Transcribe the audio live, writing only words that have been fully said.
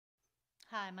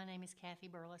Hi, my name is Kathy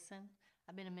Burleson.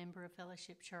 I've been a member of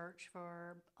Fellowship Church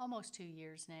for almost 2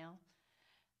 years now.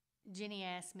 Jenny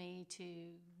asked me to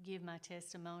give my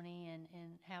testimony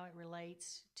and how it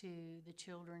relates to the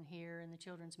children here in the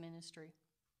children's ministry.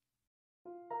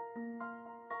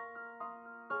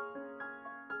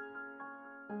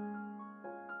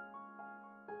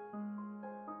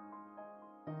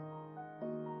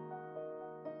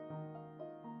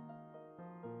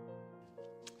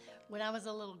 When I was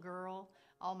a little girl,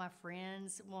 all my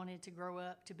friends wanted to grow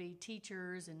up to be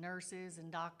teachers and nurses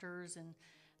and doctors, and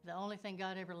the only thing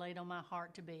God ever laid on my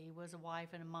heart to be was a wife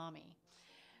and a mommy.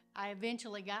 I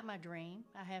eventually got my dream.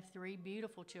 I have 3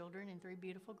 beautiful children and 3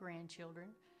 beautiful grandchildren,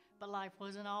 but life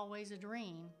wasn't always a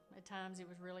dream. At times it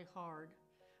was really hard.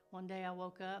 One day I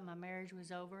woke up, my marriage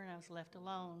was over, and I was left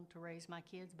alone to raise my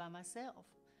kids by myself.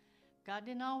 God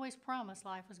didn't always promise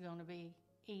life was going to be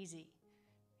easy.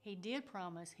 He did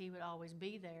promise He would always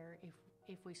be there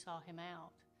if we saw Him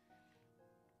out.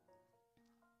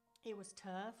 It was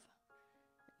tough.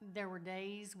 There were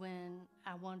days when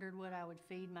I wondered what I would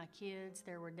feed my kids.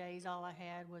 There were days all I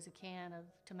had was a can of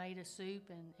tomato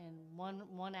soup and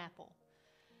one apple.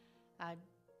 I'd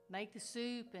make the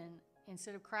soup, and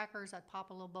instead of crackers, I'd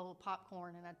pop a little bowl of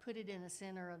popcorn and I'd put it in the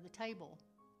center of the table.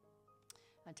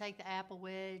 I'd take the apple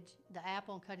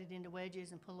and cut it into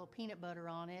wedges and put a little peanut butter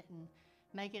on it and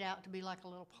make it out to be like a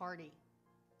little party.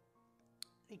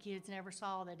 The kids never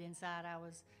saw that inside I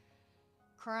was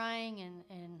crying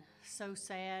and so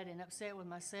sad and upset with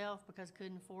myself because I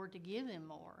couldn't afford to give them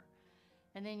more.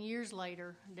 And then years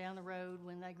later, down the road,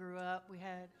 when they grew up, we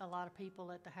had a lot of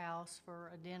people at the house for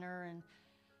a dinner and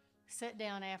sat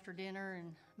down after dinner,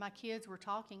 and my kids were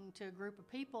talking to a group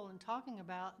of people and talking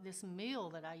about this meal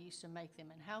that I used to make them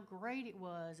and how great it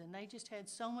was, and they just had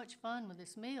so much fun with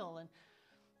this meal. And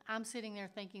I'm sitting there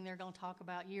thinking they're going to talk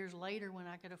about years later when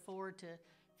I could afford to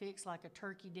fix like a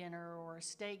turkey dinner or a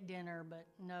steak dinner, but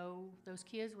no, those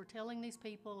kids were telling these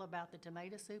people about the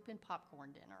tomato soup and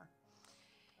popcorn dinner.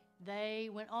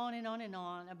 They went on and on and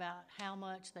on about how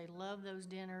much they loved those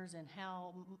dinners and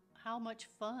how much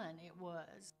fun it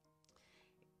was.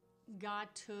 God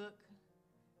took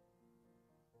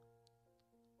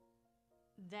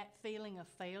that feeling of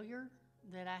failure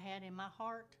that I had in my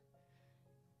heart,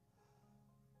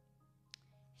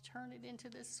 He turned it into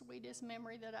the sweetest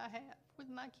memory that I have with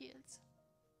my kids.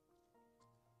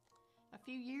 A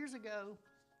few years ago,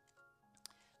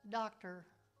 the doctor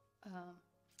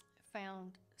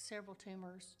found several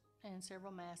tumors and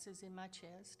several masses in my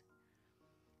chest.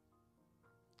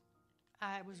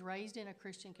 I was raised in a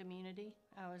Christian community.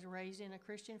 I was raised in a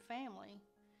Christian family.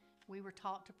 We were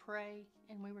taught to pray,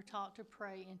 and we were taught to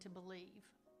pray and to believe.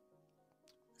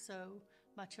 So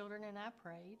my children and I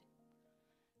prayed.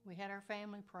 We had our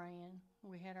family praying.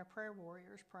 We had our prayer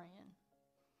warriors praying.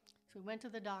 So we went to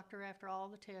the doctor after all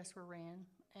the tests were ran,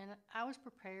 and I was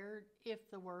prepared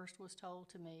if the worst was told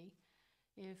to me.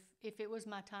 If it was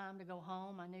my time to go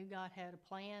home, I knew God had a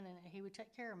plan and He would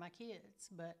take care of my kids.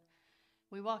 But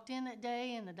we walked in that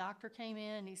day, and the doctor came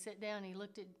in, and he sat down, and he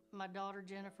looked at my daughter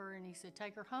Jennifer, and he said,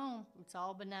 "Take her home. It's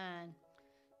all benign."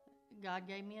 God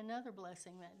gave me another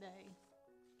blessing that day.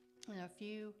 And a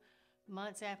few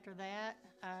months after that,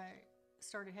 I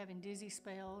started having dizzy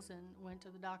spells and went to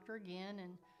the doctor again,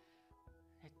 and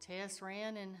a test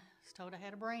ran and was told I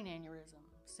had a brain aneurysm,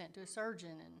 sent to a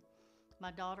surgeon. And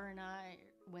my daughter and I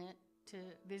went to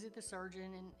visit the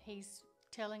surgeon, and he's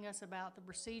telling us about the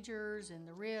procedures and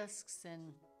the risks,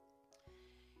 and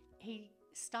he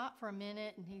stopped for a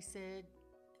minute and he said,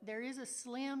 "There is a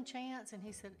slim chance," and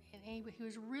he said, and he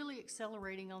was really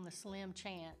accelerating on the slim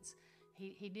chance.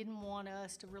 He didn't want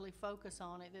us to really focus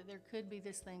on it, that there could be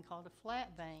this thing called a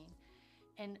flat vein.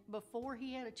 And before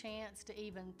he had a chance to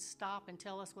even stop and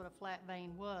tell us what a flat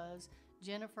vein was,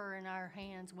 Jennifer and our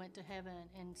hands went to heaven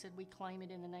and said, "We claim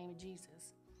it in the name of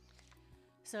Jesus."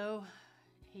 So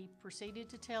he proceeded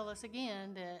to tell us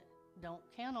again that don't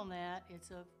count on that. It's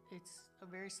a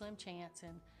very slim chance.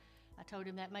 And I told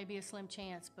him that may be a slim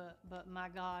chance, but my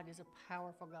God is a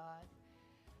powerful God.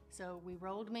 So we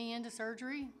rolled me into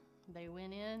surgery. They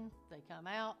went in, they come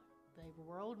out, they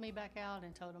rolled me back out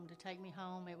and told them to take me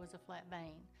home. It was a flat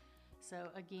vein.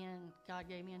 So again, God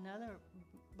gave me another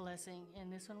blessing,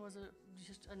 and this one was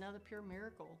just another pure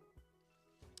miracle.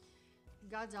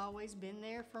 God's always been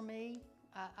there for me.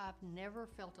 I've never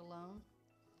felt alone.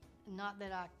 Not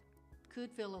that I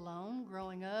could feel alone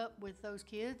growing up with those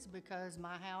kids, because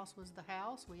my house was the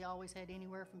house. We always had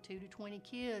anywhere from 2 to 20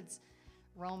 kids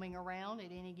roaming around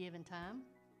at any given time.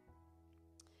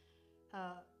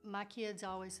 My kids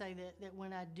always say that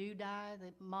when I do die,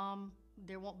 that Mom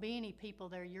there won't be any people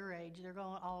there your age. They're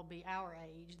going to all be our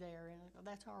age there, and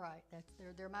that's all right.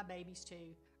 They're my babies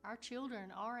too. Our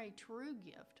children are a true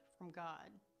gift from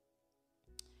God.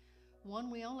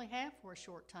 One we only have for a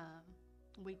short time.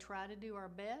 We try to do our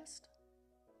best,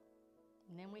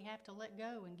 and then we have to let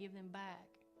go and give them back.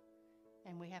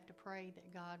 And we have to pray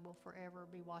that God will forever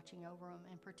be watching over them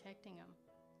and protecting them.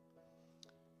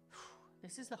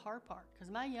 This is the hard part,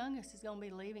 because my youngest is going to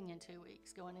be leaving in 2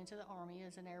 weeks, going into the Army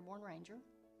as an airborne ranger.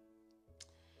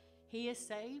 He is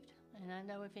saved, and I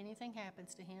know if anything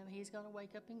happens to him, he's going to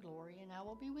wake up in glory, and I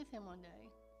will be with him one day.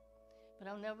 But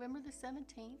on November the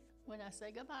 17th, when I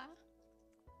say goodbye,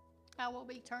 I will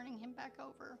be turning him back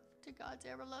over to God's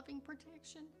ever-loving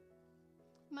protection.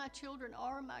 My children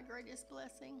are my greatest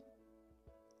blessing.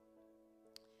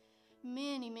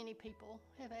 Many, many people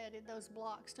have added those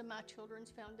blocks to my children's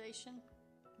foundation,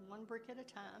 one brick at a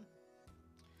time.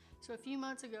 So a few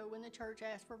months ago, when the church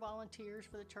asked for volunteers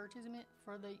for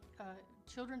the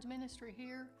children's ministry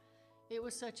here, it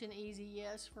was such an easy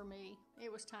yes for me.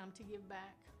 It was time to give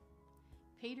back.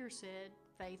 Peter said,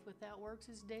 "Faith without works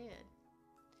is dead."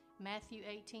 Matthew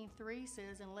 18:3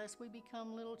 says, "Unless we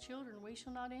become little children, we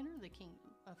shall not enter the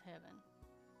kingdom of heaven."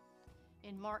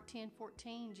 In Mark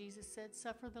 10:14, Jesus said,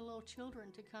 "Suffer the little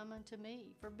children to come unto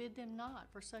me. Forbid them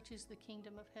not, for such is the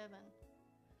kingdom of heaven."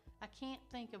 I can't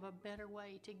think of a better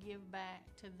way to give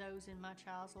back to those in my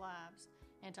child's lives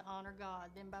and to honor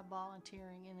God than by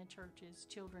volunteering in the church's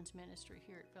children's ministry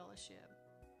here at Fellowship.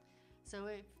 So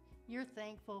if you're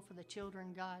thankful for the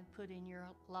children God put in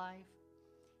your life,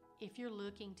 if you're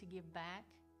looking to give back,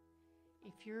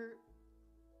 if you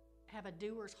have a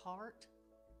doer's heart,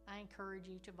 I encourage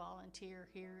you to volunteer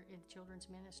here in children's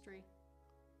ministry.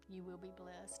 You will be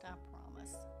blessed, I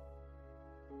promise.